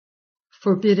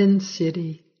Forbidden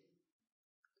City.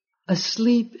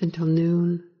 Asleep until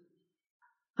noon.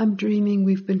 I'm dreaming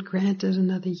we've been granted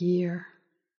another year.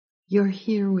 You're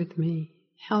here with me,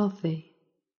 healthy.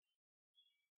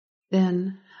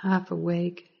 Then, half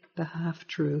awake, the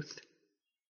half-truth.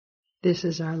 This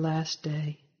is our last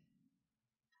day.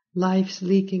 Life's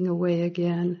leaking away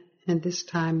again, and this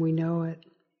time we know it.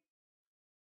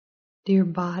 Dear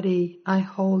body, I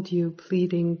hold you,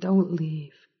 pleading, don't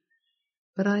leave.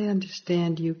 But I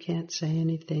understand you can't say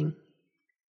anything.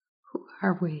 Who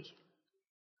are we?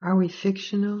 Are we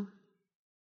fictional?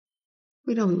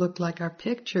 We don't look like our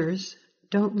pictures,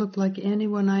 don't look like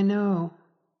anyone I know.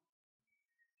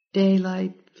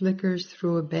 Daylight flickers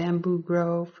through a bamboo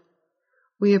grove.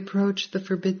 We approach the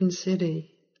Forbidden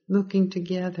City, looking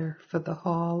together for the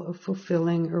hall of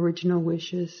fulfilling original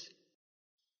wishes.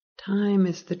 Time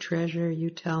is the treasure, you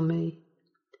tell me,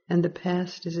 and the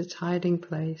past is its hiding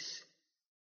place.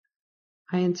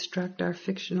 I instruct our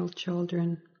fictional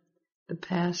children. The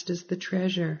past is the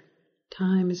treasure.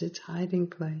 Time is its hiding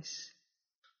place.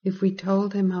 If we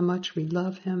told him how much we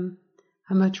love him,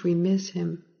 how much we miss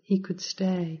him, he could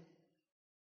stay.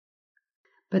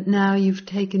 But now you've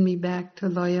taken me back to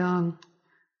Loyang,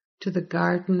 to the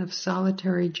garden of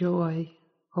solitary joy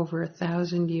over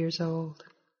 1,000 years old.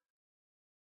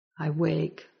 I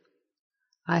wake.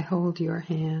 I hold your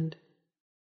hand.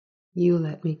 You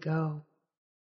let me go.